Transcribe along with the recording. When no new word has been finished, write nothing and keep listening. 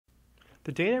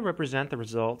The data represent the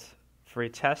result for a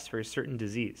test for a certain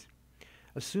disease.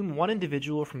 Assume one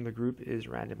individual from the group is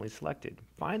randomly selected.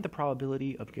 Find the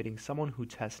probability of getting someone who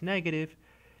tests negative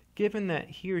given that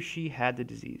he or she had the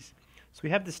disease. So we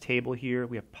have this table here.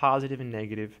 We have positive and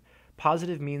negative.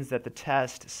 Positive means that the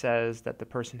test says that the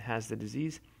person has the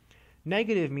disease.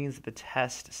 Negative means that the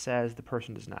test says the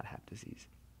person does not have the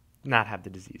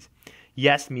disease.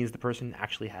 Yes means the person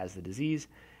actually has the disease,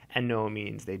 and no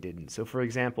means they didn't. So for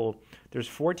example, there's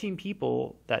 14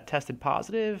 people that tested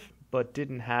positive but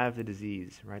didn't have the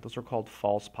disease, right? Those are called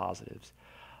false positives.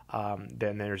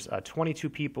 Then there's 22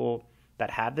 people that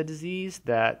had the disease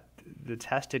that the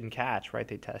test didn't catch, right?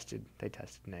 They tested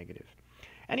negative.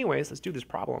 Anyways, let's do this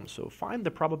problem. So find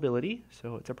the probability.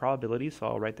 So it's a probability, so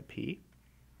I'll write the P,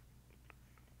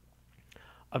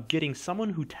 of getting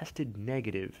someone who tested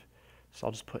negative. So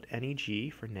I'll just put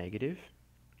NEG for negative,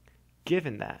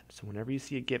 given that. So whenever you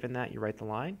see a given that, you write the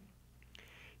line.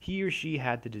 He or she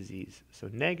had the disease. So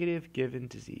negative given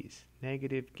disease,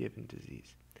 negative given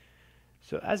disease.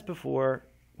 So as before,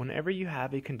 whenever you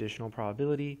have a conditional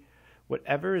probability,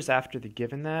 whatever is after the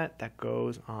given that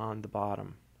goes on the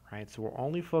bottom, right? So we're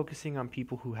only focusing on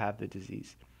people who have the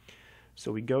disease.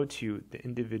 So we go to the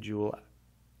individual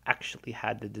actually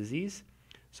had the disease.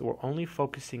 So we're only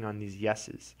focusing on these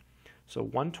yeses. So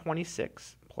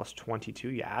 126 plus 22,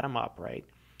 you add them up, right,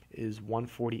 is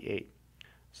 148.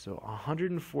 So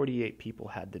 148 people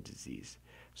had the disease.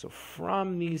 So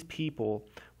from these people,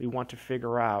 we want to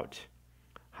figure out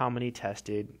how many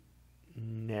tested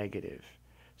negative.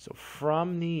 So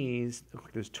from these,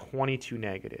 there's 22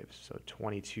 negatives. So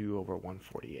 22 over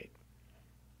 148.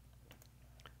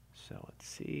 So let's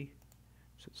see.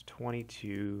 So it's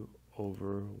 22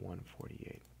 over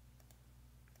 148.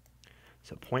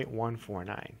 So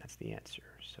 0.149, that's the answer.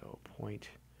 So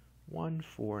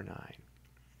 0.149.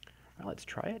 Well, let's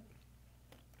try it.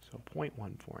 So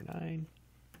 0.149.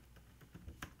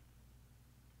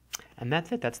 And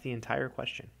that's it. That's the entire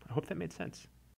question. I hope that made sense.